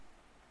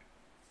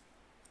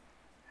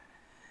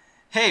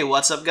Hey,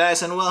 what's up,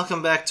 guys, and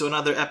welcome back to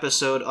another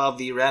episode of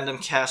the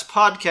RandomCast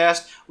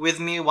podcast. With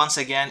me once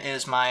again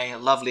is my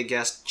lovely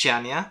guest,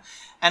 Tianya,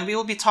 and we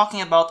will be talking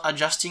about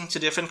adjusting to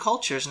different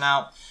cultures.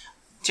 Now,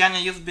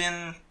 Tianya, you've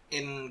been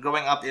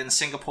growing up in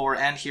Singapore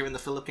and here in the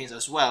Philippines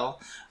as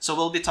well, so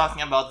we'll be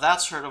talking about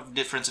that sort of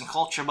difference in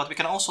culture, but we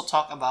can also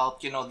talk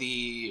about,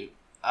 the,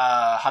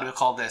 how do we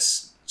call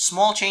this,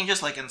 small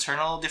changes, like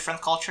internal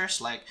different cultures,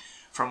 like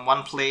from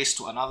one place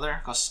to another,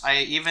 because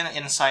even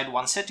inside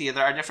one city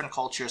there are different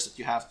cultures that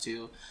you have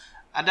to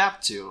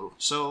adapt to.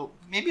 So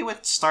maybe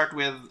we'd start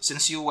with,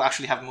 since you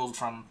actually have moved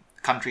from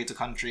country to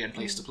country and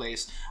place to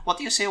place, what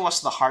do you say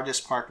was the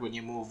hardest part when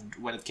you moved,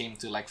 when it came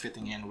to like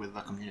fitting in with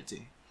the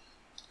community?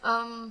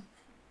 I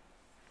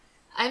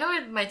know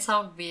it might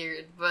sound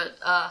weird, but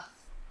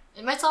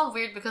it might sound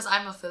weird because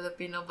I'm a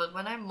Filipino, but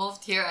when I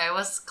moved here I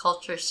was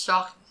culture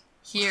shocked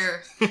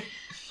here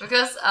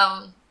because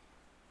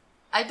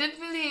I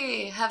didn't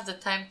really have the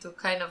time to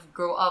kind of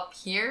grow up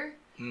here.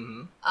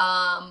 Mm-hmm.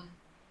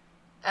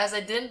 As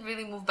I didn't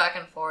really move back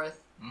and forth.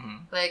 Mm-hmm.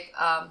 Like,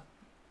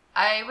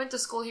 I went to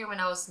school here when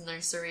I was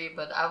nursery,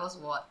 but I was,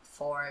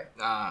 4?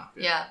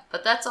 Yeah,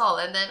 but that's all.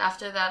 And then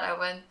after that,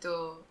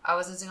 I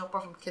was in Singapore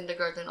from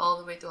kindergarten all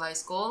the way to high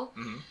school.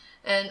 Mm-hmm.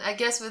 And I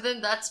guess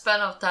within that span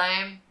of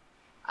time,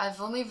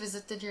 I've only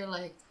visited here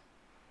like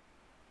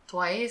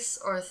twice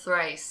or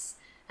thrice.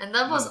 And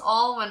that was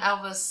all when I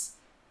was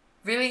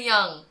really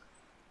young.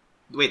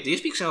 Wait, do you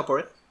speak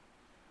Singaporean?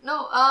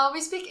 No,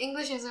 we speak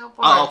English in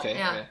Singapore. Oh, okay.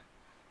 Yeah. Okay.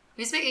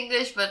 We speak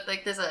English, but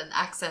like there's an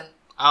accent.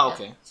 Oh, Yeah.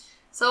 okay.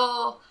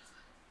 So,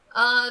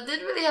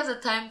 didn't really have the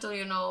time to,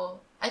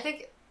 I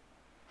think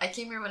I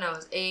came here when I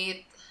was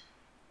 8.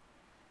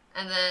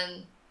 And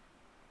then,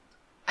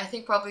 I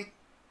think probably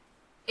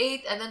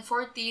 8 and then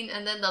 14.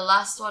 And then the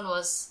last one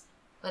was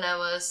when I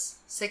was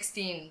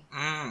 16.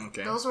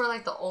 Okay. Those were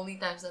like the only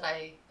times that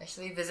I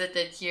actually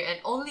visited here, and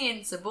only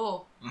in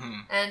Cebu. Mm-hmm.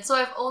 And so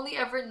I've only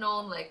ever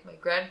known like my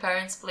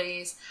grandparents'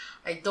 place.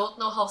 I don't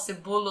know how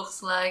Cebu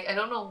looks like. I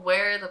don't know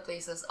where the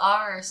places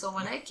are. So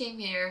when I came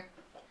here,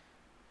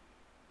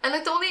 and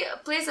like the only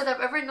place that I've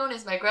ever known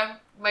is my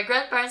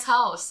grandparents'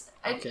 house.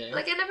 I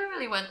never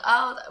really went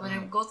out. When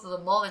I go to the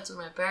mall, it's with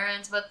my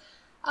parents. But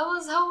how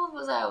old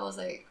was I? I was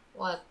like,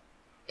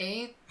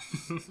 8?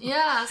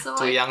 Yeah, so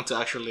Too young to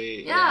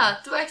actually...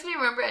 to actually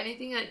remember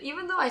anything. And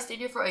even though I stayed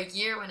here for a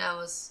year when I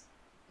was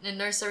in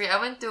nursery, I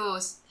went to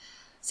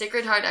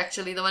Sacred Heart,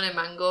 actually, the one in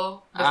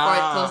Mango, before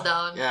it closed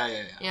down.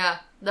 Yeah,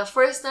 the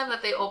first time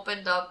that they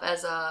opened up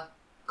as a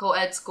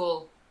co-ed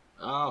school.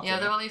 Oh, okay. Yeah,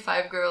 there were only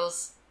 5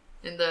 girls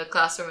in the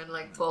classroom and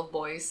like 12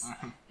 boys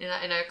in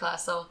our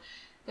class. So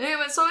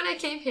anyway, so when I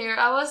came here,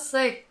 I was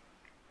like,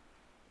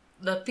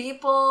 the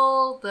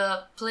people,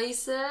 the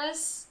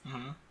places...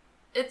 Mm-hmm.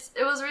 It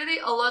was really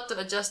a lot to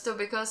adjust to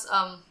because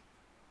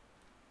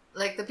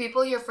like the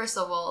people here, first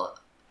of all,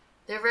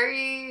 they're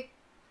very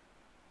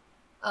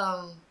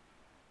like,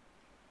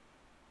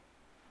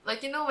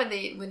 when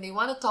they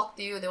want to talk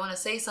to you, they want to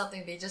say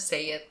something, they just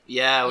say it.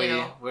 Yeah,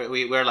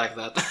 we're like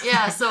that.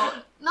 Yeah, so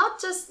not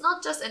just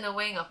in a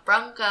way of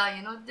pranka,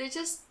 they're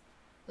just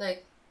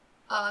like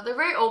they're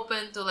very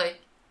open to like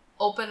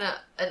open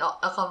a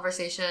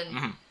conversation.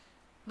 Mm-hmm.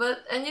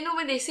 But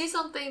when they say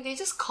something, they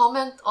just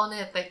comment on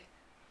it like,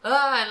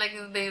 and like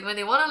when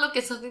they want to look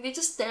at something, they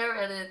just stare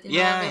at it.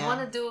 They want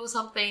to do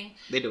something.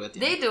 They do it.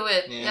 They do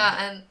it.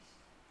 Yeah,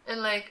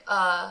 and like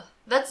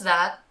that's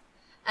that.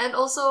 And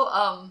also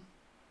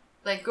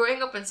like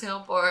growing up in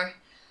Singapore,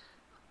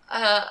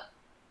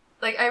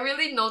 like I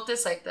really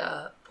noticed like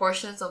the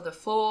portions of the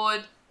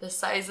food, the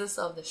sizes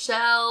of the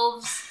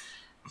shelves.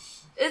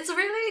 It's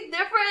really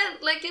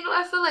different. Like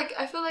I feel like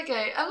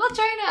I'm not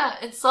trying to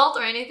insult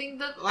or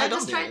anything. I'm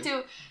just trying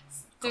to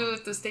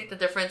state the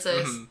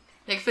differences. Mm-hmm.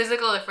 Like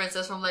physical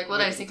differences from like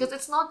what I see, because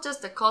it's not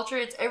just the culture,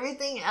 it's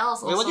everything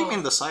else. Wait, what do you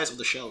mean the size of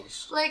the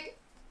shelves? Like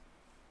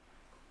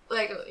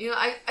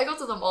I go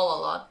to the mall a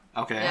lot.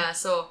 Okay. Yeah,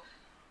 so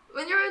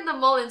when you're in the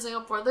mall in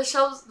Singapore, the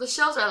shelves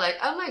are like,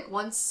 I'm like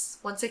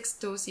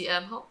 162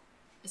 cm.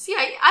 See,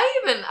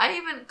 I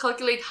even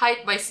calculate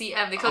height by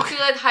cm. They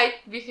calculate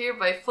height here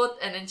by foot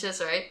and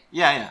inches, right?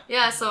 Yeah.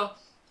 Yeah, so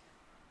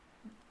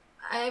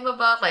I'm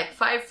about like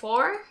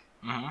 5'4".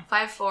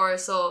 5'4",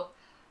 so.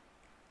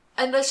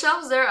 And the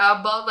shelves there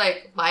are about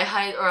like my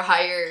height or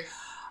higher.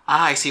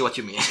 I see what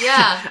you mean.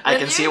 Yeah. I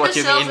can see what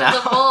you mean now.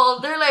 The mall,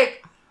 they're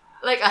like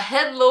a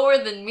head lower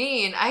than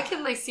me, and I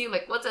can like see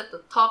like what's at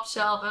the top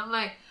shelf. And I'm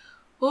like,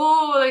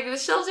 oh, like the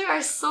shelves here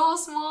are so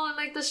small, and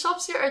like the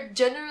shops here are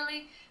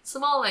generally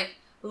small, like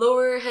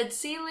lower head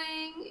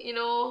ceiling,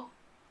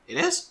 It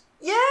is?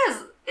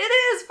 Yes, it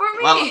is for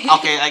me. Well,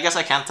 okay, I guess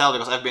I can't tell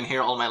because I've been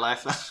here all my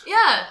life.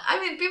 Yeah, I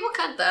mean, people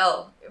can't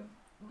tell.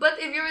 But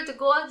if you were to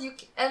go out,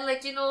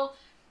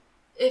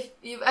 if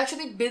you've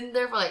actually been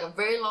there for like a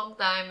very long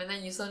time and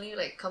then you suddenly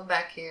like come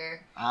back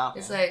here, okay.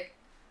 It's like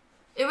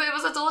it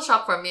was a total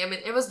shock for me. I mean,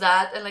 it was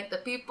that, and like the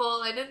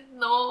people, I didn't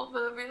know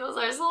Filipinos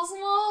are so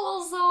small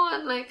also,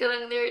 and like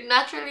they're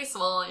naturally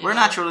small. We're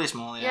naturally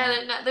small, yeah.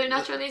 Yeah, they're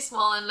naturally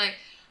small, and like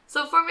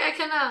so for me, I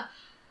kind of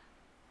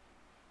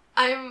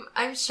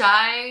I'm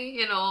shy,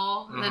 you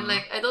know, Mm-hmm. and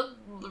like I don't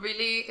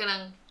really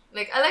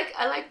like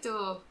I like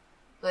to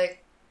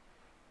like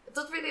I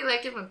don't really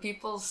like it when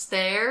people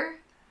stare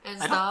and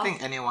I stuff. don't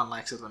think anyone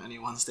likes it when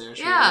anyone stares.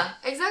 Yeah,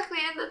 exactly.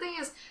 And the thing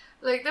is,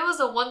 like, that was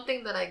the one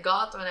thing that I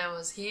got when I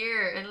was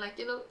here. And, like,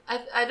 you know,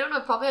 I don't know,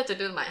 probably had to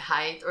do with my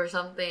height or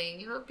something.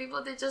 You know,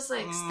 people, they just,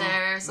 like,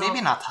 stare. So.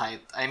 Maybe not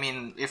height. I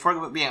mean, if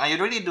we're being... You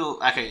really do...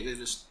 Okay,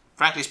 just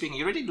frankly speaking,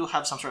 you really do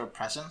have some sort of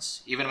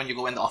presence, even when you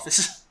go in the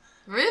office.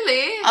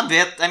 Really? A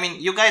bit. I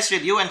mean, you guys,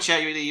 you and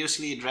Che really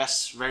usually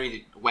dress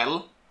very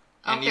well.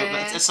 And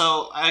Okay.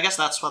 So, I guess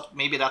that's what...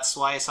 Maybe that's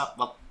why...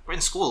 Well, we're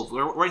in school.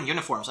 We're in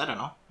uniforms. I don't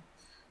know.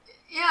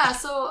 Yeah,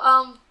 so,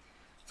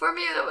 for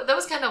me, that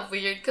was kind of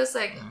weird because,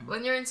 like,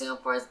 when you're in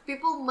Singapore,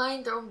 people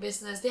mind their own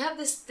business. They have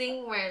this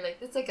thing where, like,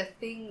 it's like a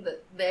thing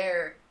that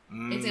there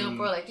in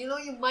Singapore, like, you know,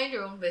 you mind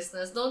your own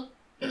business. Don't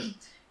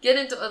get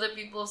into other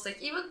people's,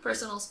 like, even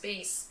personal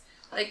space.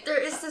 Like,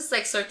 there is this,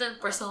 like, certain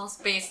personal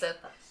space that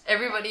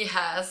everybody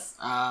has.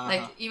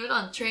 Like, even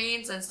on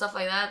trains and stuff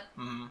like that.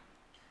 Mm-hmm.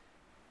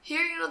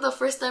 Here, you know, the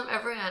first time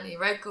ever nga ni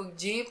ride ko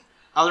jeep.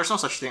 Oh, there's no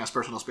such thing as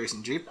personal space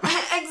in Jeep.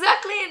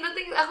 Exactly, and the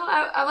thing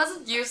I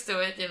wasn't used to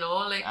it, you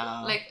know, like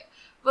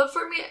but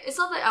for me, it's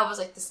not like I was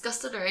like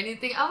disgusted or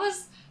anything. I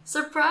was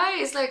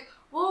surprised, like,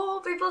 whoa,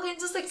 people can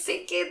just like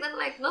seek it and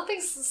like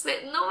nobody's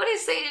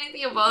saying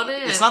anything about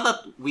it. It's not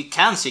that we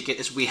can seek it;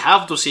 it's we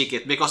have to seek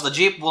it because the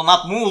Jeep will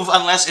not move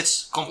unless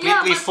it's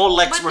completely full.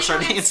 Like we're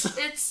starting.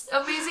 It's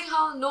amazing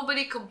how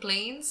nobody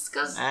complains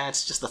because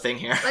it's just the thing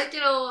here. Like,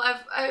 you know,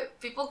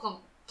 people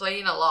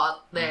complain a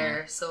lot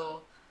there,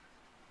 so.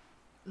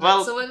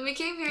 Well, so when we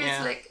came here, it's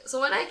like, so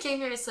when I came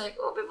here, it's like,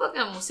 oh, people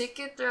can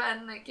musikit,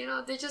 and like, you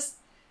know, they're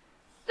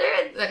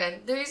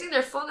using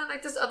their phone, and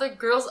like this other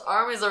girl's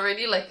arm is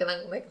already like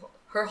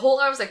her whole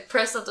arm is like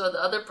pressed onto the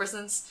other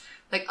person's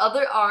like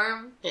other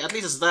arm. Yeah, at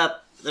least it's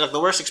that. Like the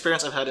worst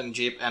experience I've had in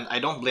Jeep, and I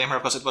don't blame her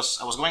because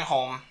I was going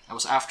home. I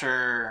was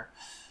after,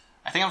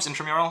 I think I was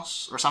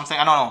intramurals or something.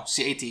 I don't know,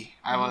 CAT.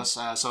 I was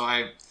so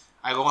I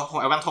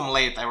went home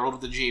late. I rode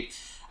with the Jeep.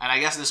 And I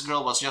guess this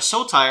girl was just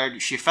so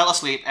tired, she fell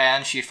asleep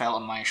and she fell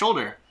on my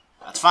shoulder.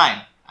 That's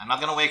fine. I'm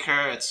not gonna wake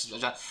her.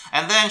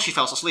 And then she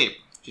fell asleep.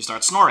 She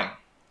starts snoring.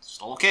 It's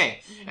all okay.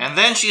 And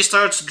then she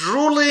starts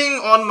drooling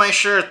on my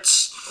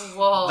shirts.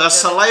 Whoa. The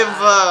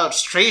saliva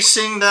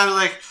tracing down.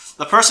 Like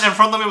the person in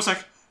front of me was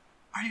like,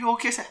 "Are you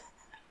okay?"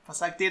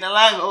 Pasagti na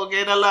lang.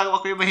 Okay na lang.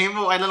 Wag ko yung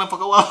mahimo. Ay na lang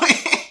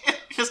pagkawawi.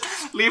 Just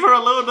leave her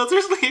alone, let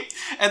her sleep.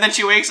 And then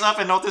she wakes up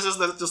and notices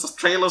that just a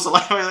trail of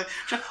saliva. Like,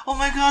 oh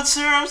my god,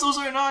 sir, I'm so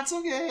sorry. No, it's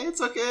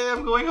okay.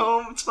 I'm going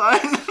home. It's fine.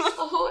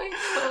 Oh my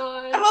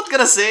god. I'm not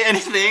gonna say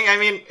anything. I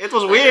mean, it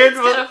was weird.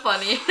 It's kind of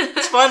funny.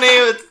 It's funny.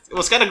 It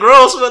was kind of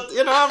gross, but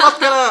you know, I'm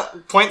not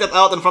gonna point it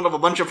out in front of a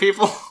bunch of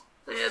people.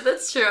 Yeah,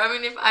 that's true. I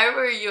mean, if I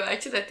were you,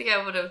 actually, I think I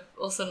would have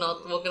also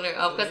not woken her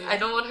up because I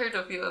don't want her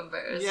to feel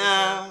embarrassed.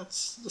 Yeah,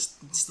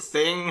 it's the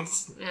thing. It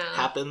Yeah.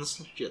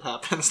 happens. Shit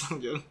happens.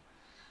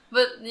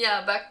 But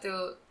yeah, back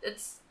to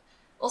it's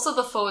also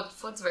the food.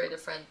 Food's very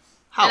different.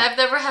 How? And I've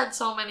never had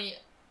so many.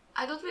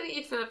 I don't really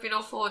eat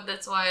Filipino food.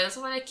 That's why. So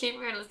when I came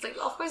here, it's like,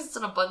 of course, it's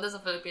an abundance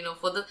of Filipino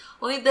food.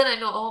 Only then I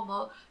know. Oh,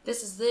 well,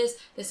 this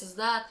is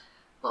that.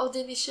 Oh,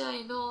 Denisha,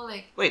 you know,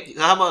 like. Wait,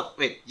 how about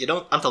you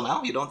don't until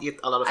now you don't eat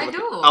a lot of I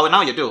Filipino. do. Oh,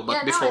 now you do, but Yeah,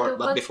 now I before, do,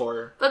 but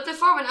before. But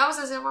before, when I was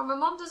in Singapore, my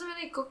mom doesn't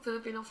really cook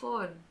Filipino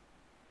food.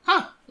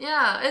 Huh?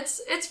 Yeah,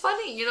 it's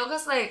funny, you know,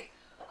 cause like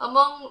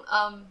among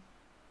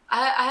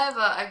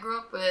I grew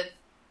up with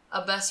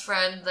a best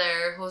friend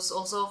there who's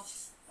also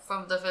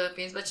from the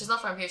Philippines, but she's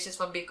not from here. She's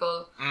from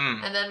Bicol,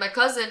 and then my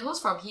cousin who's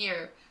from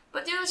here.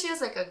 But you know, she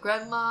has like a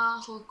grandma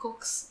who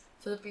cooks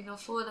Filipino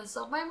food and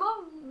stuff. My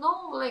mom,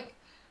 no, like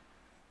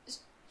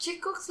she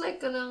cooks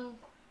like I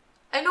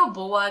know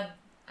buwad.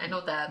 I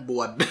know that.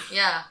 Buwad.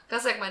 Yeah,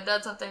 cause like my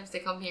dad sometimes they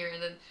come here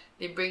and then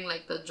they bring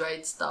like the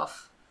dried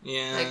stuff.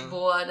 Yeah. Like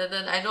buwad, and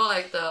then I know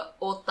like the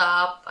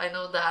otap. I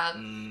know that.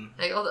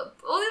 Like all the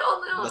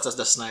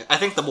That's nice. I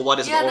think the buwad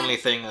is the only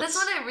thing. That's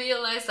when I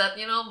realized that,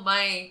 you know,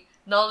 my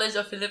knowledge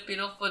of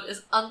Filipino food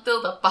is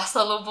until the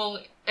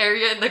pasalubong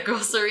area in the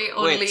grocery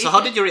only. Wait, so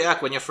how did you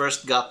react when you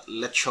first got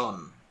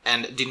lechon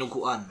and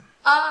dinuguan?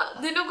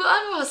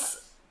 Dinuguan was.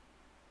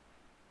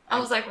 I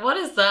was like, what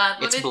is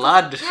that? It's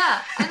blood.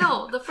 Yeah, I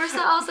know. The first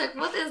time I was like,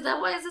 what is that?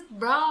 Why is it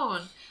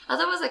brown? I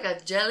thought it was like a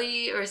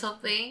jelly or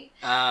something.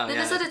 Then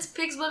they said it's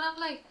pig's blood. I'm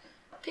like,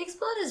 pig's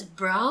blood is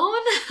brown?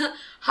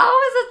 How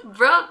is it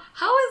brown?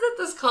 How is it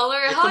this color?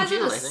 How is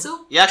it a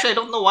soup? Yeah, actually, I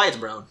don't know why it's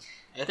brown.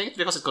 I think it's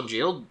because it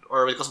congealed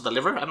or because of the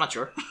liver. I'm not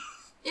sure.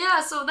 Yeah,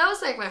 so that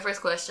was like my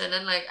first question.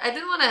 And like, I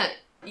didn't want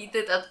to eat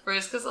it at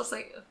first because I was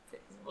like,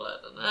 pig's blood.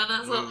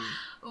 So,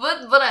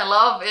 but I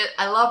love it.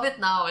 I love it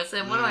now. It's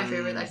one of my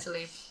favorite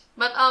actually.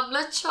 But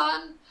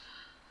lechon,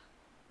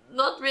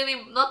 not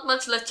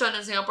much lechon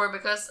in Singapore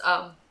because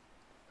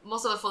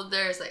most of the food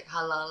there is like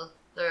halal.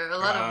 There are a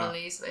lot of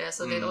Malays,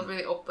 so they don't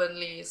really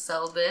openly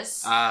sell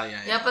this.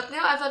 Yeah, but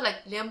I've had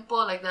like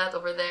liempo like that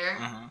over there.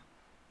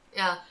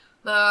 Yeah,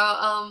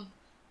 but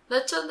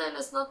lechon then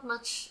is not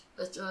much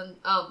lechon.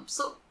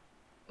 So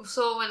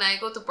so when I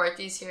go to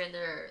parties here in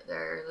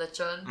their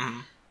lechon, Mm-hmm.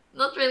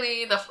 not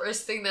really the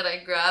first thing that I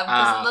grab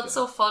because I'm not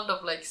so fond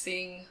of like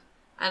seeing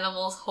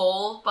animals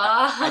whole.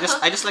 Pa. I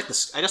just like the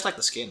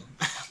skin.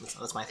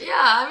 That's my thing. Yeah,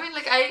 I mean,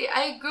 like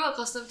I grew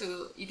accustomed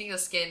to eating the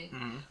skin,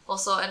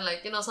 also, and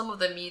like some of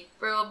the meat.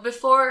 But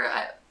before,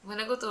 when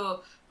I go to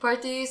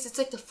parties, it's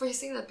like the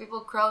first thing that people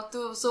crowd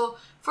to. So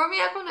for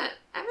me,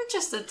 I'm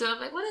interested too. I'm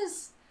like,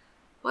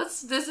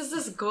 what's this? Is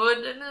this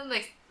good? And then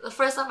like the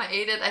first time I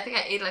ate it, I think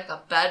I ate like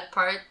a bad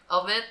part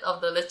of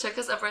the leche,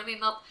 because apparently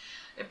not.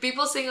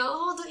 People saying,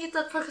 "Oh, don't eat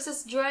that part because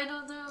it's dry."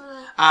 No.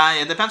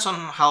 It depends on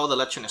how the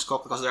lechon is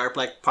cooked, because there are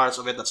like parts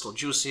of it that's still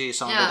juicy,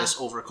 some of it is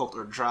overcooked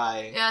or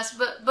dry. Yes,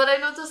 but I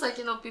noticed like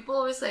people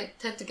always like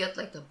tend to get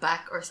like the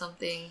back or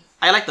something.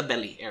 I like the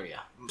belly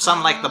area.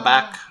 Some like the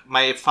back.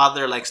 My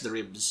father likes the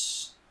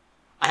ribs.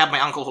 I have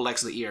my uncle who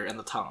likes the ear and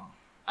the tongue.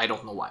 I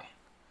don't know why.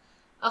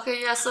 Okay,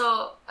 yeah.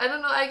 So I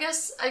don't know. I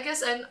guess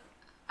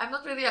I'm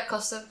not really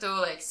accustomed to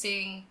like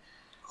seeing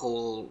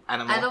Whole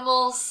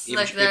animals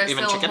even, like they're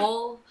even still chicken?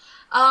 whole.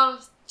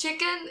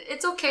 Chicken,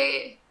 it's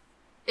okay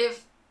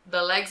if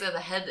the legs and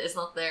the head is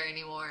not there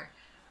anymore.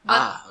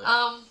 But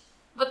okay.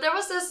 but there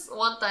was this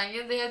one time,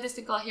 they had this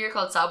thing called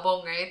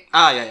sabong, right?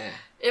 Yeah.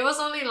 It was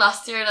only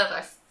last year that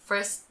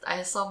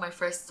I saw my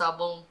first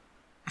sabong,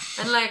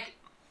 and like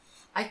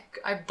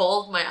I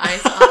bawled my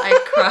eyes out. I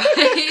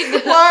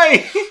cried.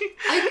 Why?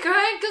 I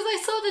cried because I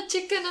saw the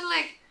chicken, and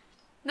like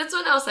that's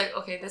when I was like,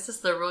 okay, this is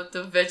the road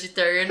to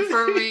vegetarian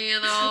for me.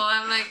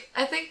 I'm like,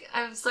 I think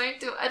I'm starting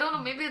to. I don't know.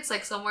 Maybe it's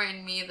like somewhere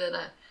in me that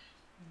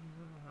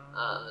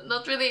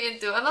not really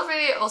into. I'm not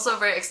really also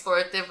very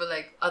explorative with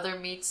like other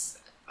meats.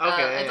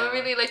 Okay. I don't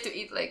really like to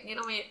eat like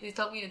you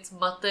tell me it's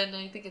mutton and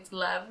I think it's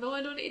lamb. No,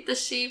 I don't eat the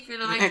sheep.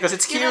 Like, because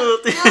it's cute.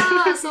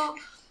 Yeah. So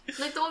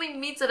like the only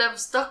meats that I'm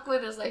stuck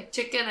with is like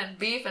chicken and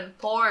beef and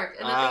pork.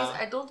 And the thing is,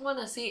 I don't want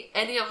to see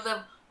any of them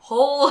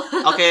whole.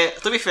 Okay,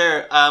 to be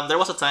fair, there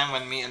was a time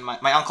when me and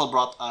my uncle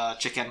brought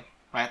chicken,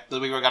 right,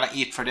 that we were gonna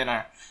eat for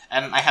dinner,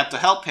 and I had to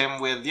help him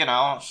with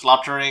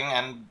slaughtering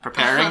and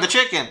preparing the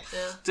chicken.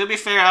 Yeah. To be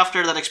fair,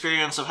 after that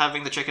experience of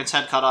having the chicken's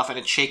head cut off and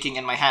it shaking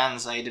in my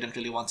hands, I didn't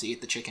really want to eat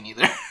the chicken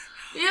either.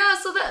 Yeah,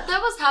 so that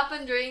was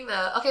happened during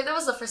that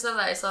was the first time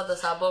that I saw the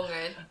sabong,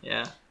 right?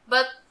 Yeah.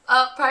 But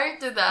prior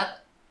to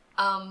that,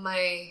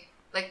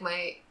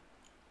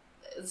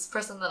 this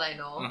person that I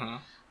know,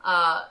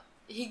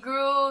 he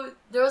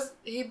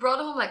brought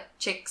home like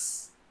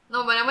chicks.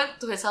 No, when I went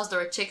to his house, there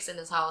were chicks in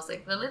his house,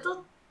 like the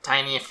little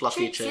tiny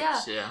fluffy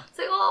chicks. Yeah. It's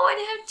like, oh, why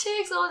do you have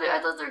chicks? Oh, I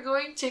thought they're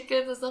growing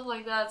chickens and stuff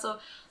like that. So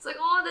it's like,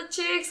 oh, the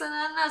chicks and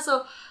then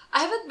so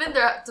I haven't been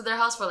there to their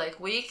house for like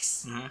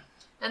weeks,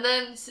 and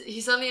then he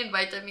suddenly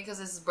invited me because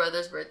it's his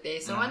brother's birthday.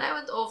 So when I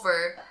went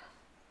over,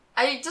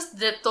 I just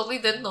totally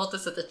didn't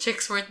notice that the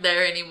chicks weren't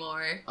there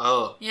anymore.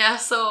 Oh. Yeah.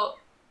 So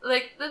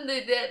like then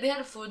they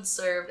had food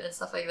served and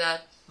stuff like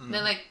that.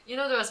 Then like there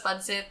was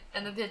pancit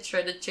and then they had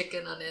shredded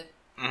chicken on it.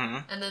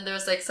 And then there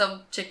was like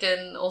some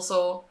chicken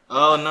also.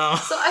 Oh no.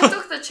 So I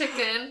took the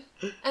chicken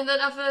and then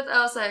after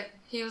that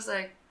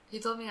he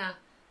told me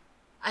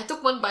I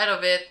took one bite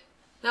of it.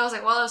 Then I was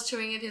like, while I was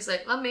chewing it, he's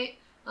like, "Mami."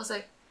 I was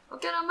like,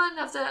 "Okay naman."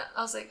 After that,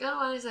 I was like,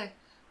 "Ano?" He's like,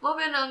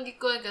 "Mabi na ang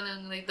giko,"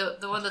 like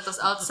the one that was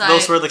outside.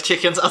 Those were the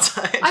chickens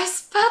outside. I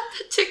spat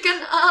the chicken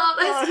out.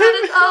 I spat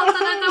it out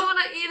and I don't want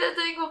to eat it.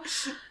 And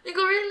you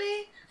go,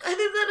 really? I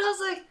did that. I was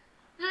like,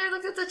 and I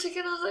looked at the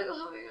chicken. I was like,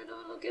 oh my god,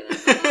 don't look at it.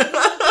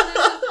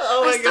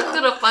 Oh my I stuck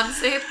to the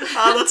pancit.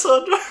 That's so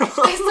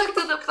adorable. I stuck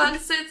to the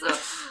pancit. So,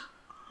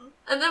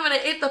 and then when I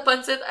ate the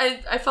pancit,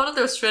 I found out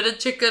there was shredded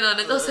chicken on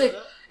it. I was like,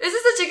 is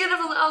this the chicken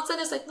from the outside?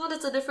 It's like, no,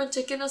 that's a different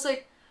chicken. I was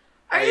like,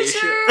 are you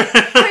sure?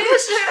 Are you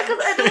sure?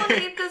 Because I don't want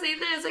to eat this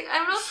either. It's like,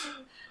 I'm not.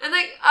 And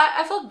like,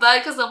 I felt bad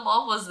because the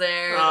mom was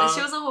there. And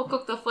she was the one who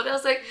cooked the food. I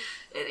was like,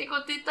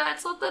 tita,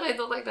 it's not that I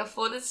don't like the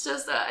food. It's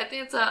just that I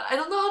think I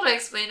don't know how to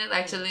explain it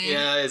actually.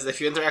 Yeah, is if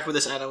you interact with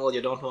this animal,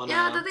 you don't want to.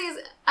 Yeah, the thing is,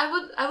 I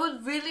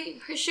would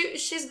really.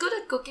 She's good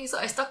at cooking, so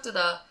I stuck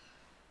to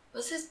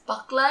what's this,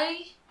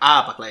 baklay?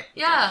 Baklay.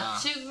 Yeah,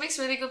 she makes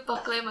really good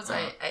baklay. So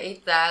I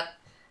ate that,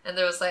 and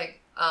there was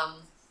like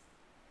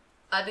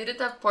they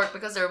didn't have pork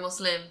because they were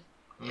Muslim.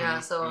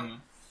 Yeah, so.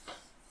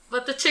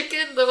 But the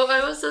chicken, though,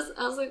 I was like,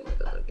 oh my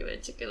god, give me a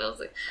chicken. I was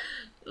like,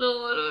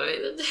 no, I don't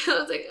eat the chicken. I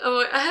was like,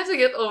 oh, I have to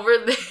get over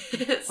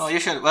this. Oh, you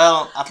should.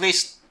 Well, at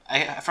least,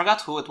 I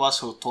forgot who it was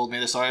who told me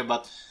the story,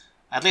 but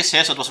at least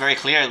it was very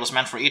clear it was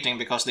meant for eating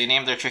because they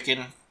named their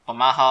chicken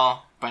Pamahaw,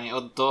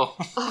 Paniudto.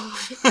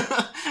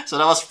 Oh. So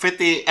that was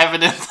pretty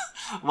evident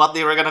what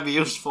they were going to be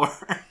used for.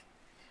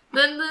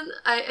 Then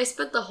I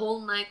spent the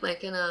whole night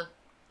like kind of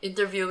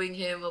interviewing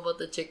him about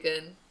the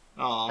chicken.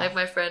 Oh. Like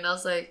my friend, I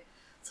was like,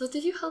 so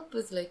did you help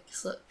with like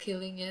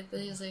killing it?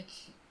 And he was like,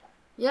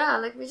 yeah,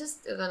 like we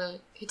just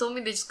he told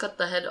me they just cut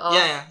the head off.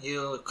 Yeah,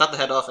 you cut the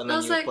head off and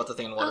then you put the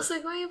thing in water. I was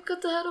like, why you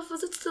cut the head off?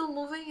 Was it still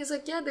moving? He's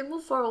like, yeah, they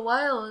moved for a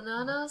while. And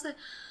I was like,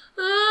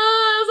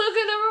 I was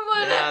okay, never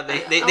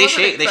mind.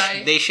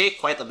 Yeah, they shake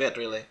quite a bit,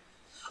 really.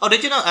 Oh,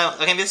 did you know?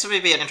 Okay, this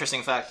would be an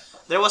interesting fact.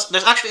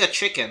 there's actually a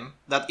chicken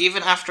that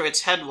even after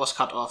its head was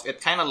cut off, it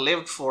kind of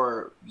lived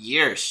for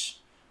years.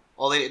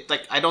 Although,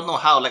 like, I don't know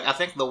how. Like, I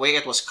think the way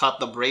it was cut,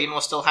 the brain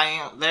was still hanging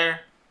out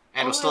there.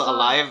 And was still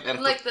alive.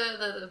 And like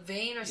the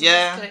vein or something.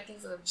 Yeah. Connecting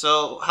to the...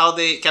 So how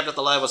they kept it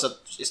alive was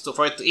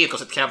for it to eat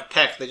because it can't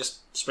peck. They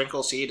just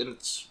sprinkle seed in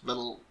its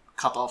little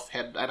cut off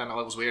head. I don't know.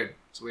 It was weird.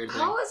 It's a weird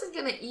thing. How is it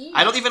gonna eat?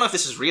 I don't even know if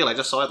this is real. I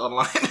just saw it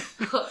online.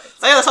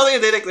 Yeah, that's how they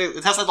did it.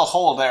 It has a little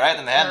hole there, right,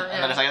 in the head,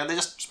 and then like, they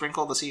just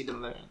sprinkle the seed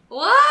in there.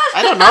 What?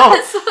 I don't know.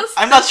 So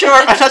I'm not sure.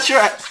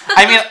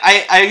 I mean,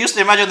 I used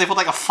to imagine they put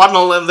like a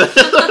funnel in there.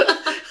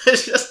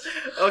 It's just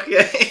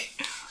okay.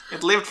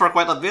 It lived for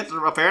quite a bit,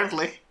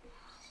 apparently.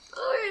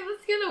 Oh,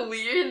 that's kind of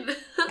weird.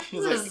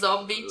 It's a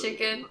zombie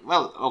chicken.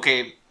 Well,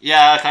 okay,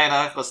 yeah,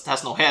 kinda, because it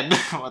has no head,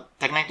 but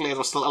technically it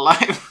was still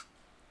alive.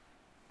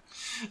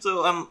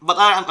 So,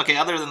 okay.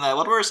 Other than that,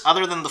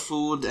 other than the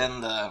food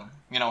and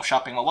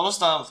shopping? What was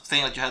the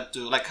thing that you had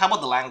to like? How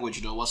about the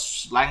language though?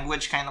 Was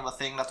language kind of a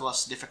thing that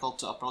was difficult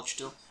to approach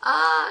to?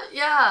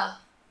 Yeah.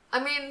 I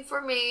mean,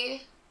 for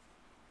me,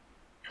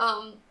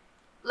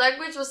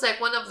 language was like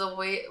one of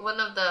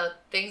the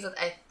things that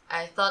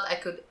I thought I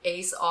could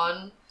ace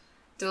on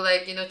to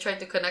like try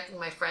to connect with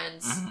my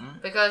friends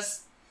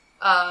because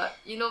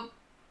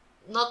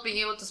not being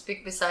able to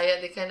speak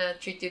Bisaya, they kind of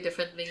treat you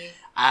differently.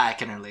 I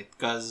can relate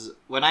because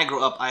when I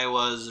grew up, I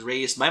was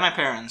raised by my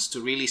parents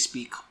to really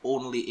speak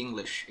only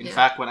English. In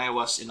fact, when I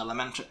was in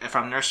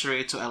from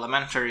nursery to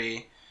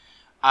elementary,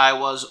 I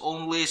was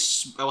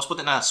put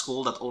in a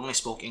school that only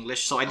spoke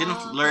English, so I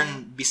didn't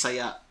learn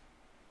Bisaya.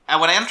 And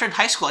when I entered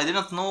high school, I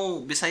didn't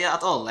know Bisaya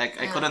at all. Like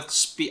I couldn't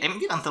speak. I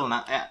mean, until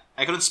now,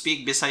 I couldn't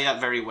speak Bisaya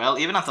very well.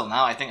 Even until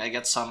now, I think I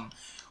get some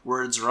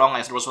words wrong.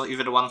 There was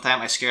even one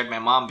time I scared my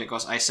mom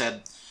because I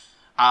said.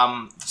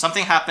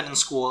 Something happened in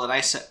school and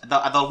I said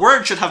the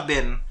word should have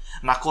been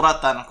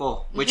nakuratan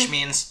ko, which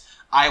means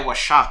I was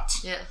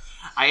shocked. Yeah.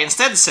 I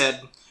instead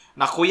said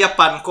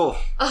nakuyapan ko,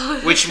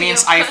 which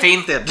means I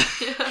fainted.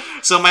 Yeah.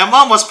 So my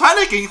mom was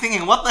panicking,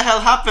 thinking, "What the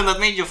hell happened that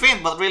made you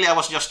faint?" But really, I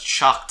was just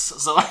shocked.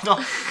 So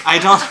I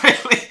don't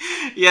really.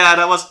 Yeah,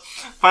 that was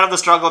part of the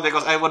struggle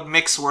because I would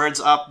mix words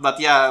up.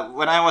 But yeah,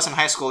 when I was in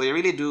high school, they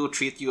really do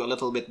treat you a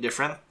little bit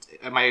different.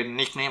 My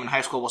nickname in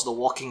high school was the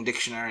Walking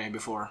Dictionary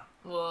before.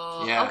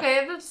 Whoa. Yeah.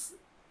 Okay, that's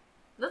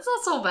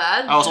not so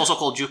bad. I was also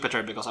called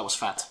Jupiter because I was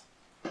fat.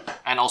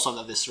 And also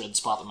had this red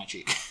spot on my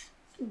cheek.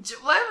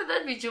 Why would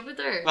that be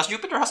Jupiter? Because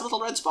Jupiter has a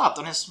little red spot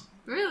on his...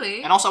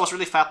 Really? And also I was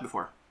really fat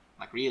before.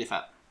 Like, really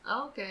fat.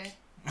 Oh, okay.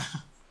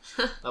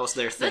 That was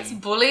their thing. That's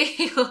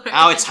bullying.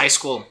 Oh, it's high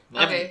school.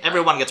 Okay.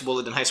 Everyone gets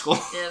bullied in high school.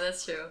 Yeah,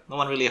 that's true. No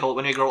one really...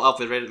 When we grow up,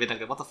 we're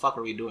like, what the fuck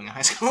were we doing in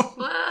high school?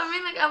 Well, I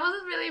mean, like, I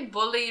wasn't really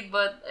bullied,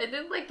 but I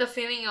didn't like the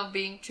feeling of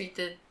being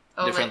treated...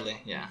 differently,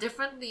 like, yeah.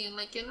 Differently, and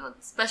like,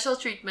 special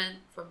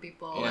treatment from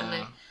people. Yeah. And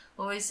like,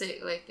 always say,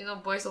 like,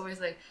 boys always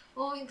like,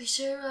 oh, be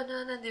sure,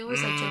 they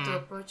always like try to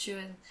approach you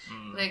and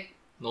like...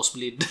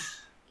 Nosebleed.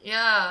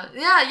 Yeah.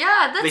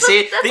 That's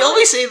they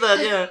always say that,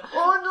 yeah.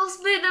 Oh,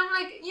 nosebleed. I'm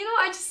like,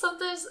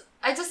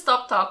 I just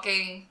stop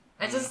talking.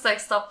 I just like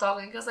stop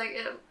talking because like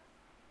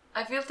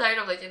I feel tired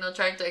of like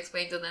trying to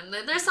explain to them.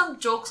 There's some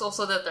jokes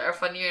also that are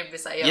funnier in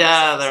Bisaya.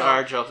 Yeah, there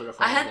are jokes that are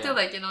funny. I had to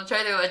like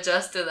try to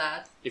adjust to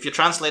that. If you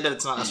translate it,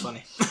 it's not as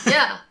funny.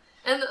 Yeah,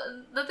 and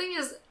the thing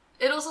is,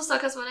 it also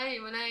sucks when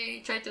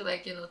I try to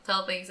like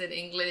tell things in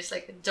English,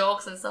 like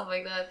jokes and stuff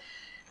like that.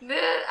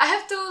 I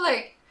have to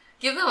like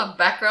give them a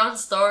background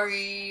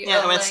story.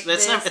 Yeah, I mean,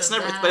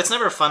 it's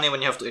never funny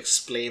when you have to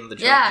explain the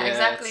joke. Yeah,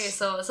 exactly.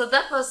 So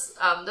that was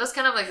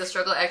kind of like the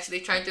struggle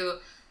actually trying to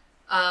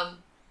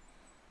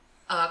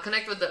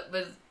connect with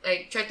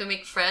like try to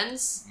make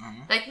friends,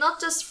 like not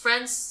just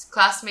friends,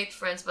 classmate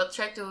friends, but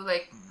try to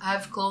like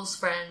have close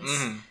friends.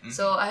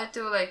 So I had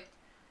to like,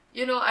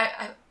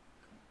 I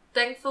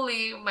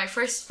thankfully my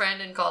first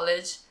friend in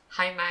college,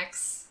 hi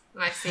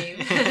Maxine,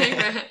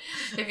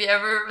 if you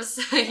ever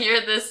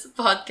hear this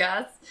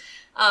podcast,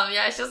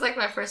 yeah, she's like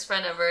my first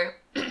friend ever.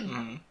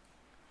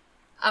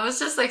 I was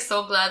just like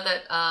so glad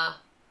that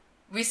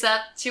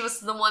she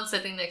was the one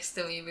sitting next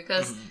to me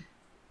because.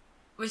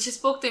 When she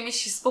spoke to me,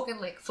 she spoke in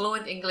like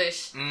fluent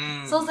English. So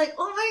I was like,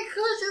 oh my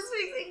god, she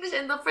speaks English.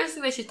 And the first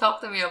thing that she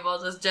talked to me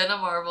about was Jenna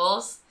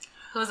Marbles,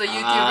 who's a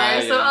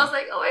YouTuber. So I was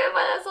like, oh my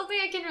god, that's something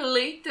I can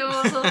relate to.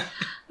 So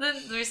then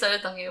we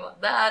started talking about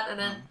that. And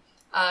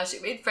then she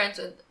made friends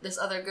with this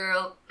other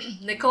girl,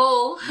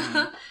 Nicole.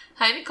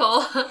 Hi,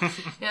 Nicole.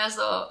 Yeah,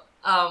 so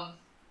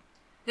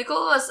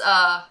Nicole was,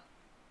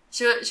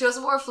 she was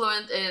more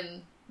fluent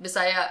in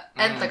Bisaya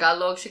and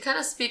Tagalog. She kind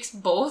of speaks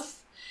both.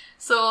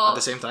 So at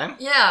the same time?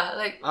 Yeah,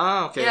 like...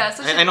 Oh, okay. Yeah,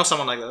 so I know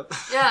someone like that.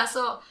 Yeah,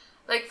 so,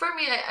 like, for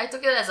me, I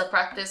took it as a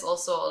practice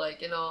also, like,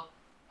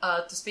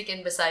 to speak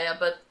in Bisaya.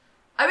 But,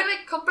 I mean,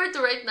 like, compared to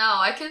right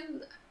now, I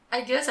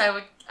guess I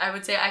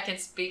would say I can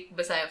speak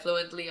Bisaya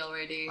fluently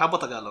already. How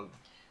about Tagalog?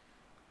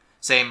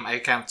 Same, I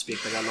can't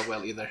speak Tagalog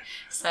well either.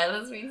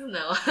 Silence means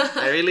no.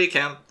 I really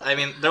can't. I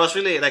mean, there was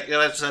really, like,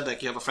 you said,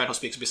 like, you have a friend who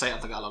speaks Bisaya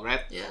and Tagalog,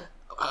 right? Yeah.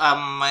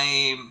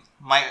 my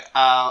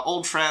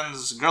old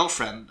friend's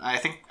girlfriend, I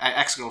think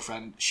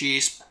ex-girlfriend,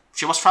 she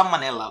was from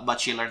Manila, but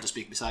she learned to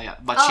speak Bisaya.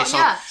 But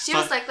she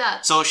was like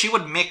that. So she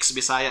would mix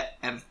Bisaya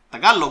and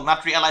Tagalog,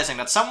 not realizing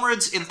that some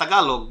words in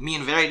Tagalog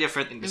mean very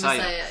different in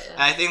Bisaya. Yeah.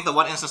 And I think the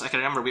one instance I can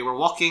remember, we were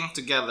walking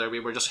together, we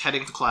were just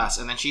heading to class,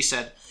 and then she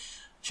said,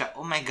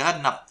 "Oh my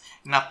God,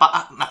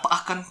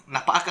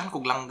 napaakan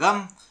kog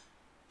langgam."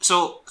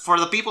 So for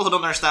the people who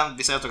don't understand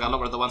Bisaya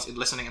Tagalog, or the ones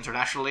listening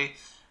internationally,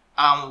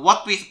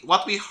 what we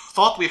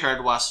thought we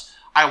heard was,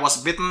 "I was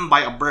bitten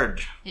by a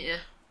bird." Yeah.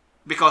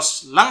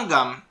 Because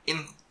langgam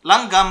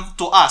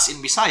to us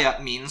in Bisaya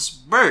means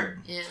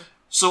bird. Yeah.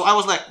 So I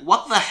was like,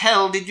 what the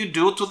hell did you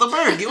do to the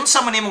bird? Di unsa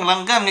man imong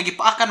langgam nga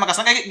gipaakan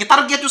makasang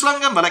gitarget yung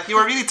langgam, but like you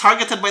were really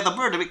targeted by the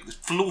bird. It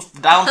flew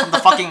down from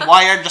the fucking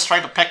wire just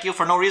trying to peck you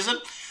for no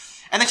reason.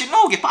 And then she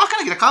no,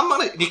 gipaakan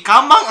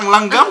gikamang ang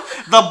langgam.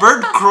 The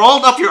bird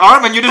crawled up your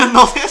arm and you didn't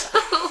know this.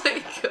 Oh my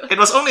God. It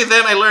was only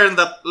then I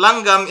learned that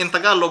langgam in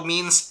Tagalog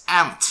means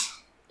ant.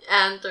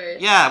 Ant,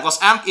 right? Yeah,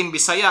 because ant in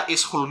Bisaya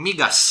is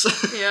hulmigas.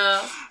 Yeah.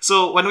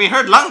 So when we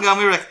heard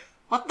langgam, we were like,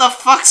 what the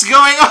fuck's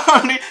going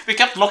on? We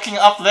kept looking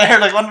up there,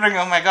 like wondering,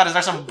 oh my God, is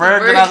there some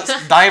bird gonna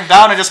dive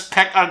down and just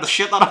peck the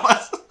shit out of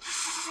us?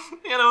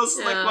 It's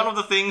like one of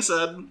the things.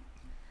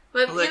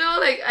 But like,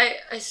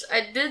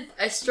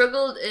 I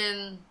struggled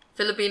in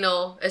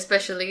Filipino,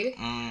 especially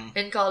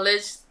in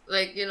college.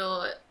 Like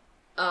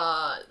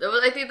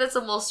I think that's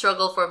the most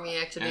struggle for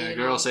me actually.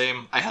 Girl,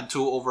 same. I had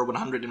 2 over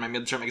 100 in my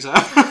midterm exam.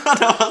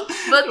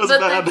 But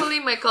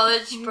thankfully my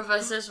college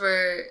professors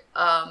were.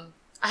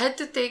 I had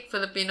to take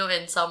Filipino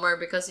in summer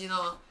because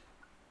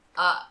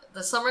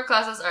the summer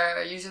classes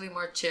are usually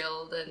more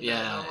chill than the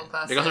normal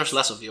classes. Because there's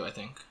less of you, I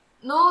think.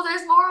 No,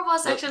 there's more of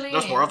us actually.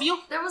 There's more of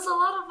you? There was a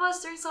lot of us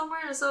during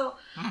summer, so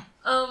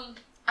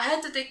I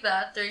had to take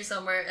that during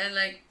summer, and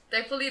like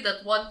thankfully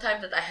that one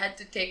time that I had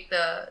to take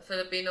the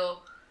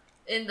Filipino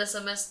in the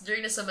semester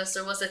during the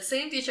semester was that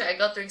same teacher I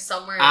got during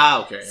summer.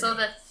 Okay. So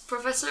that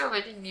professor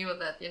already knew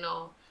that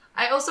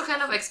I also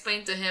kind of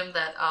explained to him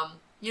that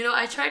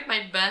I tried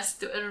my best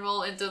to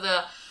enroll into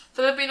the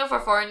Filipino for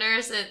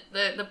Foreigners,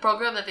 the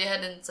program that they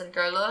had in San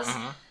Carlos.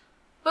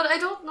 But I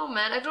don't know,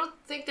 man. I don't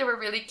think they were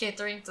really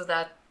catering to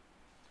that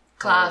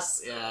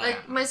class.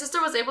 Like, my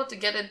sister was able to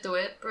get into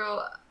it,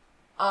 bro.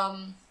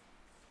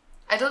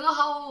 I don't know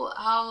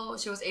how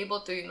she was able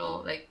to,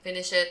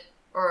 finish it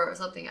or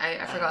something.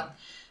 I forgot.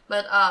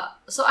 But,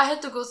 so I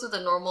had to go through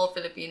the normal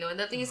Filipino. And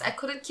the thing is, I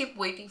couldn't keep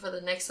waiting for the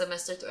next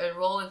semester to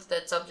enroll into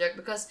that subject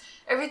because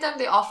every time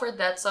they offered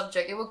that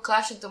subject, it would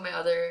clash into my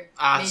other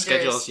majors.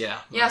 Schedules,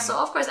 yeah. Yeah, so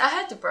of course, I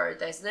had to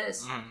prioritize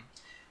this.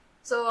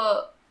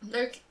 So,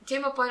 there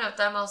came a point of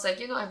time I was like,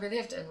 I really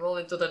have to enroll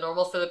into the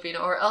normal Filipino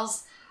or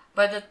else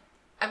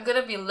I'm going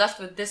to be left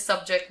with this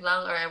subject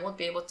lang or I won't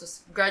be able to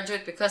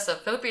graduate because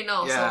of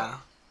Filipino. Yeah. So,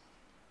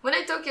 when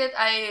I took it,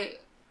 I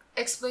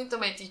explained to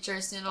my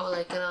teachers,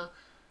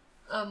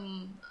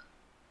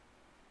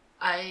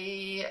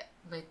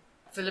 my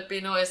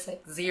Filipino is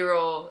like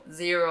 0,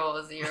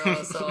 0,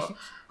 0. So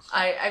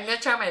I'm gonna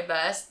try my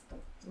best,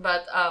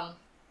 but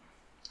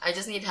I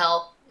just need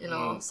help,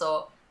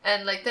 So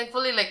and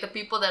thankfully the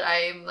people that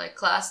I'm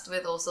classed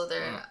with also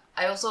there.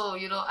 I also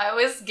I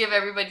always give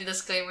everybody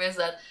disclaimers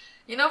that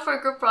for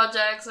group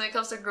projects, when it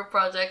comes to group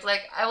projects,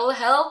 I will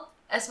help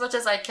as much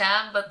as I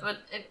can, but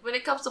when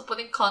it comes to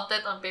putting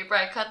content on paper,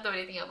 I can't do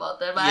anything about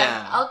that. But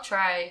I'll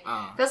try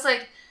because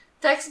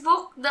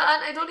textbook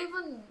daan, I don't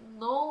even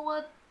know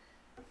what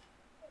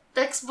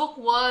textbook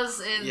was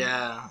in.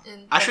 Yeah.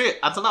 Actually,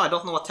 until now, I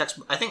don't know what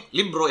textbook. I think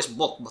libro is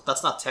book, but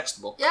that's not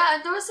textbook. Yeah,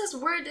 and there was this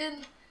word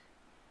in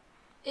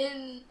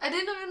I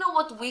didn't even know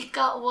what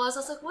Wika was. I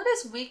was like, what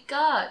is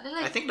Wika? Then,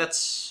 I think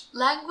that's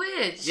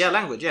language. Yeah,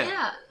 language. Yeah.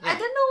 Yeah. I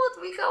didn't know what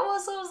Wika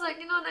was. So I was like,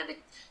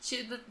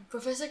 then the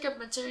professor kept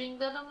mentioning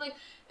that. I'm like,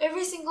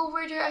 every single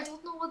word here, I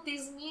don't know what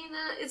these mean.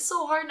 And it's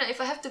so hard now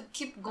if I have to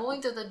keep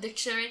going to the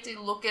dictionary to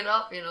look it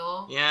up,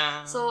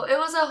 Yeah. So it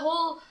was a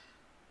whole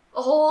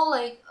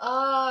it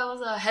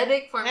was a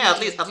headache for me. Yeah,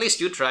 at least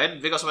you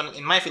tried, because when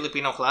in my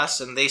Filipino class,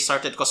 and they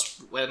started,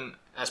 because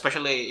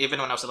especially even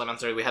when I was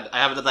elementary, I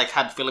haven't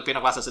had Filipino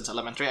classes since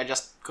elementary. I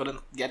just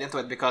couldn't get into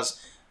it because,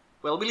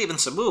 well, we live in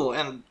Cebu,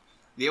 and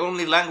the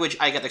only language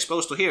I get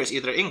exposed to here is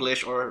either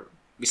English or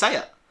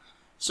Bisaya.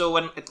 So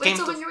when it came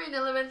when you were in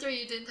elementary,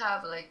 you didn't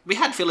have we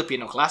had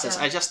Filipino classes.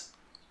 Yeah.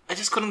 I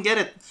just couldn't get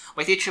it.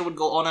 My teacher would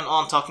go on and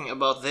on talking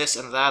about this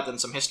and that and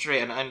some history,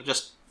 and I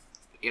just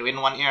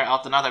in one ear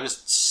out another,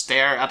 just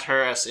stare at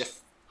her as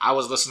if I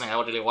was listening. I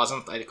really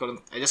wasn't. I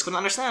just couldn't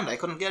understand. I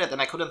couldn't get it,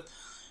 and I couldn't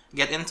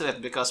get into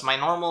it because my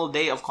normal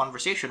day of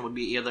conversation would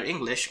be either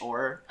English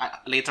or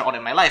later on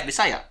in my life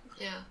Bisaya.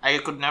 Yeah. I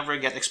could never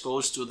get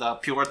exposed to the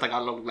pure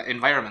Tagalog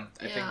environment.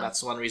 I think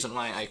that's one reason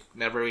why I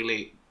never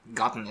really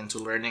gotten into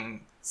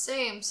learning.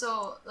 Same.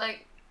 So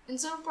in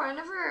Singapore,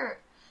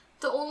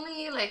 the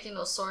only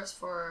source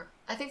for,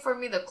 I think for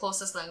me the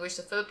closest language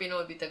to Filipino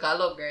would be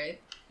Tagalog,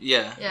 right?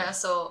 Yeah. Yeah.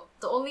 So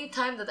the only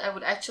time that I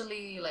would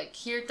actually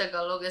hear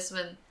Tagalog is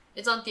when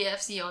it's on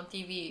TFC on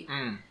TV.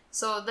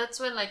 So that's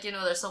when, like,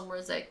 there's some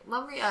words like,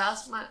 Mommy, I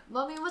asked my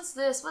mommy, what's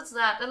this? What's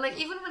that? And like,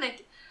 even when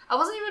I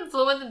wasn't even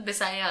fluent in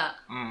Bisaya.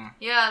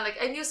 Yeah, like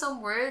I knew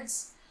some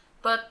words,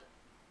 but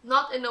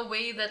not in a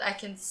way that I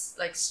can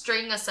like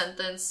string a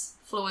sentence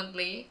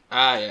fluently.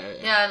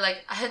 Yeah,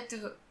 like I had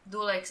to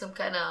do like some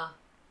kind of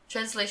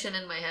translation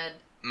in my head.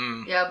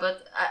 Yeah,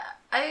 but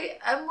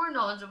I'm more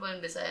knowledgeable in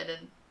Bisaya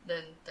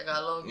than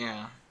Tagalog.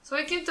 Yeah. So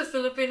when I came to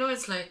Filipino,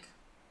 it's like,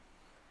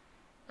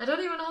 I don't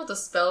even know how to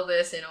spell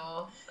this,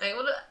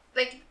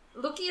 like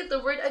looking at the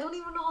word, I don't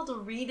even know how to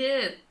read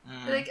it.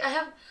 Like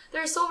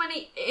there are so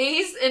many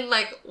A's in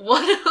like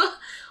one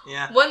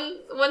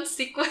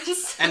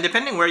sequence. And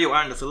depending where you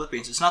are in the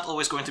Philippines, it's not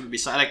always going to be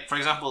Bisaya. Like for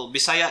example,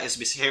 Bisaya is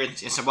here in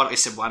Cebuano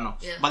is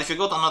Cebuano. Yeah. But if you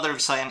go to another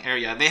Visayan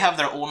area, they have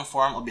their own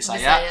form of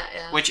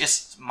Bisaya, which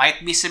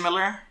might be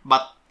similar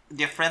but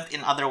different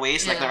in other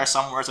ways. Like there are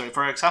some words.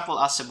 For example,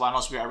 us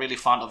Cebuanos, we are really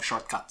fond of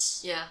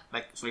shortcuts. Yeah.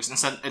 Like so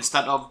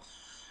instead of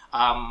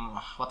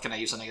what can I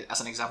use as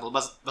an example?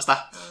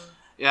 Basta.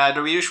 Yeah,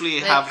 we usually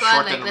have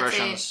shortened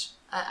versions.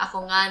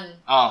 Akongan.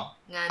 Oh.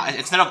 Ngan.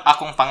 Instead of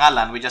akong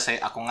pangalan, we just say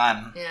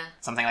akongan. Yeah.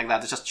 Something like that.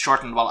 It's just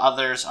shortened, while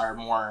others are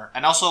more.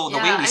 And also the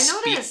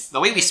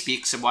way we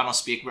speak, Cebuano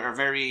speak, we're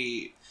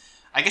very.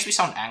 I guess we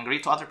sound angry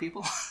to other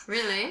people.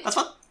 Really? That's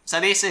what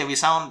they say. We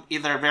sound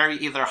either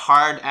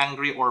hard,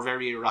 angry, or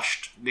very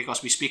rushed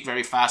because we speak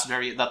very fast.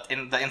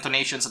 The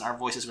intonations in our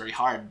voice is very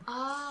hard.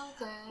 Oh,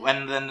 okay.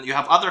 When then you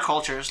have other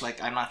cultures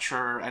like I'm not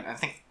sure.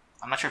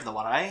 I'm not sure if the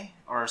Waray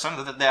or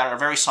something that they are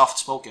very soft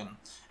spoken,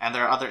 and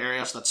there are other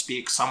areas that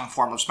speak some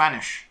form of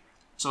Spanish.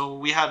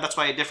 So that's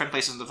why different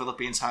places in the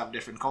Philippines have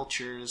different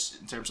cultures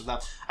in terms of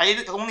that.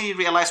 I only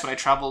realized when I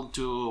traveled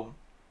to,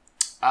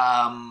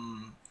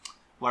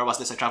 where was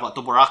this? I traveled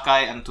to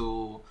Boracay and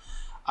to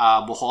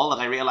Bohol,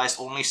 that I realized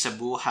only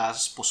Cebu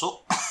has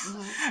puso.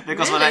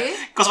 Because really?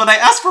 when I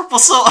asked for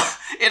puso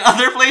in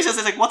other places,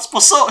 it's like, what's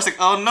puso? It's like,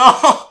 oh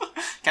no.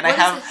 Can I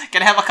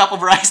have a cup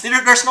of rice?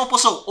 There's no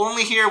puso.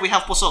 Only here we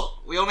have puso.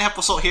 We only have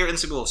puso here in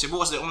Cebu.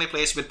 Cebu is the only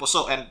place with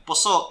puso, and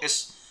puso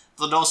is,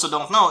 to those who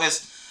don't know,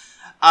 is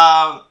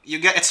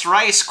it's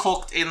rice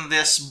cooked in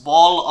this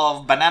ball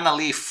of banana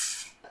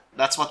leaf.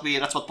 That's what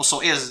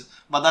puso is,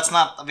 but that's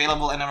not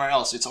available anywhere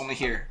else. It's only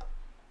here.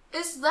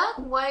 Is that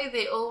why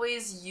they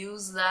always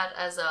use that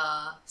as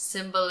a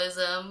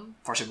symbolism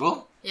For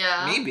Cebu?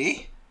 Yeah.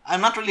 Maybe. I'm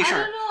not really sure.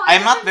 I don't know.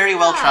 I'm not very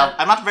well traveled.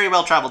 I'm not very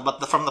well traveled,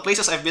 but from the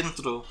places I've been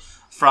through,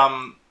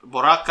 from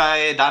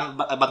Boracay,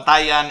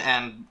 Bantayan,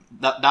 and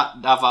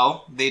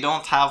Davao, they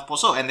don't have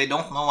puso, and they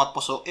don't know what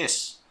puso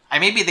is.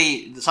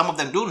 Maybe some of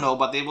them do know,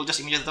 but they will just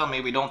immediately tell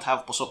me we don't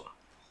have puso.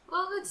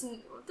 Well,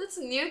 that's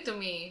new to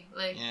me.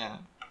 Like, yeah.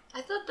 I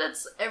thought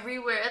that's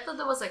everywhere. I thought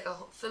that was like a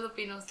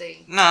Filipino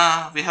thing.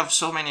 Nah, we have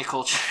so many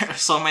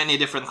cultures, so many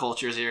different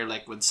cultures here,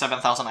 like with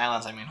 7,000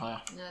 islands. I mean,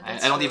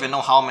 I don't even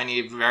know how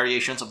many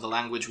variations of the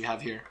language we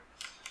have here.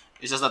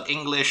 It's just that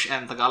English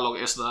and Tagalog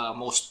is the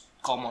most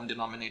common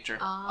denominator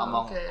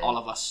among all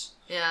of us.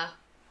 Yeah.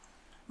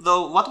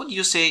 Though, what would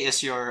you say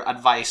is your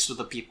advice to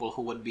the people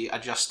who would be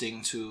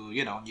adjusting to,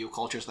 new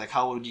cultures? Like,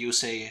 how would you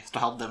say to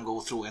help them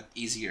go through it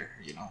easier,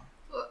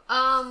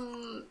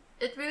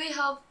 It really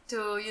helped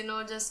to,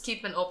 just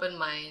keep an open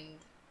mind.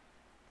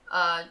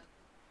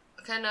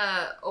 Kind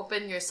of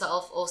open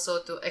yourself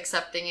also to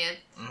accepting it.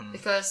 Mm-hmm.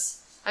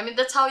 Because,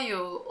 that's how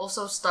you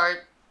also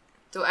start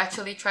to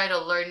actually try to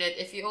learn it.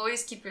 If you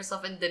always keep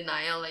yourself in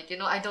denial, like,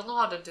 I don't know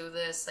how to do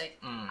this. Like,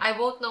 I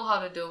won't know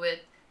how to do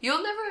it.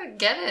 You'll never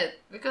get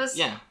it because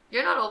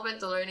you're not open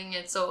to learning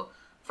it. So,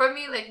 for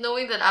me, like,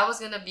 knowing that I was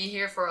going to be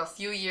here for a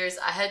few years,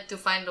 I had to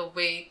find a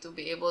way to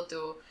be able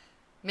to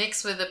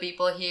mix with the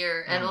people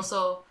here. And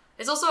also,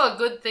 it's also a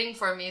good thing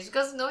for me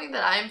because knowing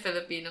that I'm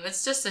Filipino,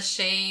 it's just a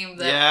shame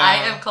that I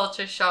am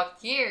culture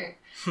shocked here.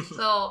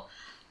 So,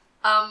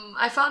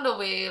 I found a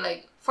way,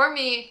 like, for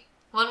me,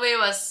 one way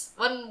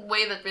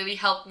that really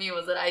helped me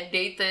was that I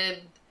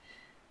dated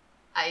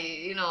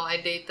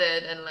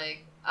and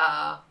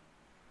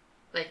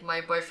like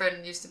my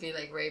boyfriend used to be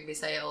like very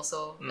Bisaya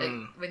also, like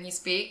when he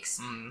speaks.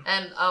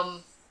 And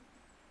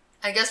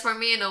I guess for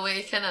me in a way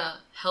it kinda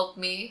helped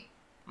me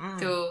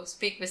to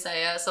speak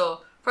Bisaya.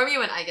 So for me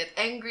when I get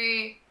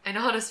angry, I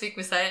know how to speak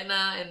Bisaya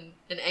na in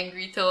an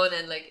angry tone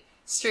and like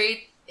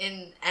straight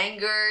in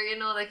anger, that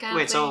kind of thing.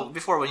 Wait, so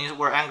before when you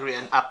were angry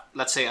and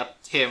let's say at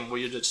him, were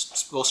you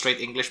just go straight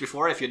English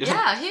before if you didn't?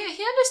 Yeah,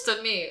 he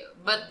understood me,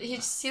 but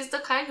he's the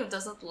kind who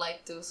doesn't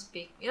like to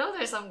speak.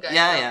 There's some guys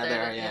out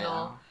there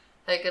that,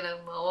 like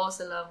mawaw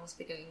sila mo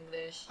speak in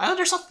English. I know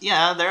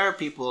there are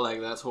people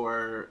like that who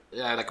are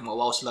like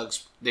mawaw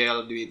slugs.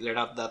 They're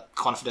not that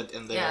confident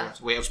in their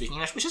way of speaking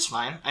English, which is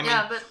fine. I mean,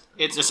 but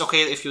it's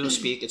okay if you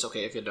speak. It's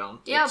okay if you don't.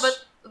 Yeah,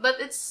 but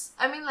it's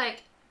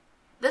like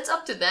that's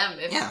up to them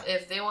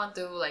if they want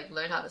to like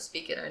learn how to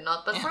speak it or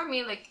not. But for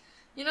me, like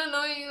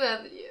knowing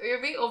that you're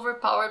being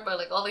overpowered by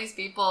like all these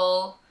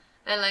people,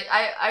 and like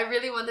I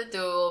really wanted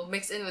to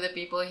mix in with the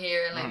people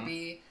here and like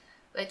be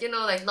like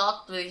like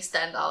not really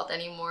stand out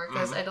anymore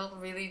because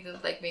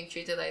didn't like being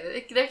treated like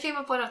that. There came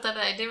a point of time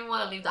that I didn't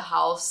want to leave the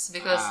house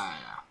because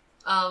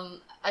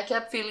I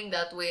kept feeling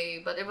that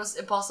way, but it was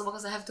impossible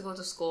because I have to go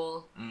to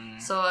school.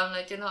 So I'm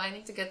like, I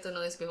need to get to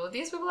know these people.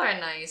 These people are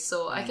nice,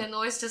 so I can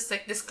always just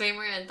like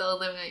disclaimer and tell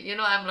them like,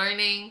 I'm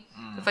learning.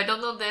 If I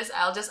don't know this,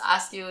 I'll just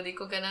ask you. Di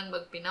ko ganan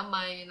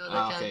magpinamay, that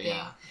kind of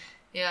thing.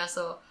 Yeah,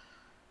 so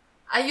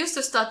I used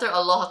to stutter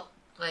a lot.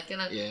 Like,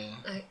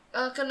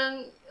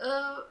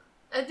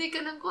 edi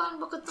kanang kuhan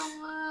ba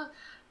katong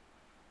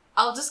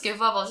I'll just give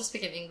up. I'll just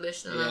speak in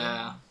English.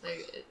 Yeah.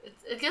 Like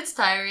it gets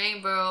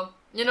tiring, bro.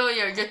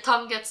 Your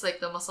tongue gets like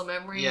the muscle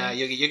memory. Yeah,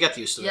 you get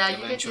used to it eventually. Yeah,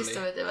 you get used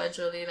to it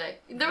eventually.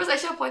 Like there was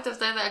actually a point of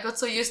time that I got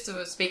so used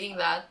to speaking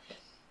that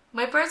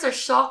my parents are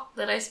shocked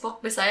that I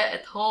spoke Bisaya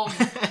at home.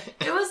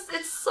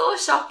 It's so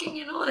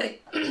shocking,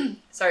 like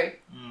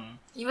sorry.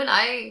 Even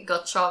I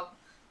got shocked.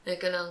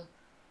 Like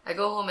I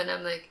go home and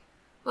I'm like,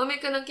 Mami,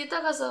 kanang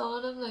kita ka sa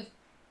and I'm like,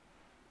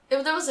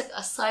 if there was like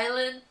a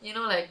silent,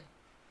 like,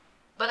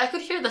 but I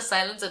could hear the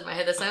silence in my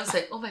head. The silence was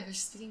like, oh my gosh,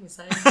 she's speaking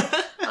Bisaya.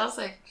 I was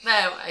like,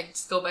 nah, I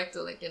just go back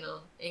to like,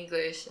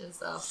 English and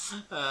stuff.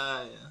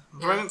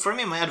 For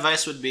me, my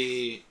advice would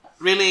be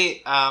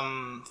really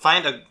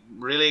find a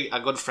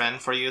good friend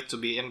for you to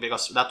be in,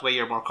 because that way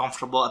you're more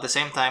comfortable. At the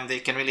same time, they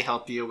can really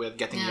help you with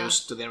getting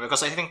used to them.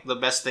 Because I think the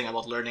best thing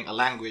about learning a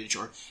language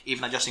or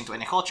even adjusting to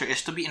any culture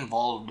is to be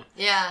involved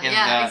in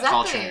the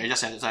culture. You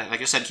just said, like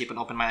you said, keep an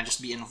open mind and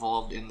just be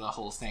involved in the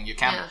whole thing. You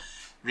can't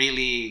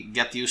really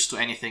get used to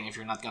anything if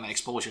you're not going to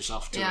expose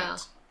yourself to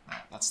it.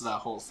 That's the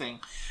whole thing.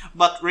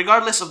 But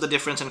regardless of the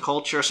difference in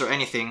cultures or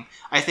anything,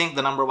 I think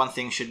the number one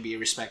thing should be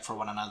respect for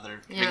one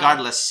another,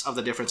 regardless of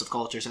the difference of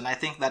cultures. And I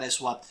think that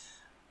is what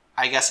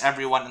I guess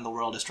everyone in the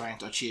world is trying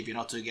to achieve,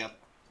 to get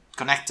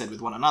connected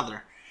with one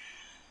another.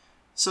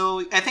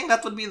 So I think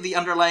that would be the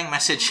underlying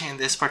message in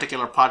this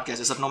particular podcast,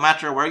 is that no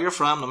matter where you're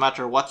from, no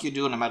matter what you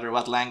do, no matter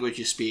what language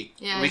you speak,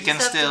 we can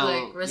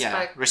still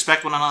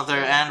respect one another,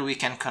 and we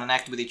can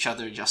connect with each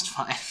other just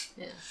fine.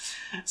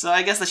 So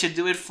I guess that should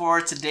do it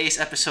for today's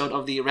episode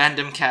of the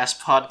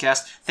RandomCast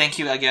podcast. Thank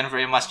you again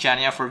very much,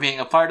 Chania, for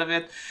being a part of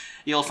it.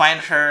 You'll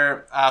find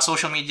her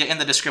social media in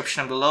the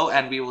description below,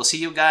 and we will see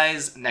you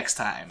guys next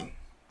time.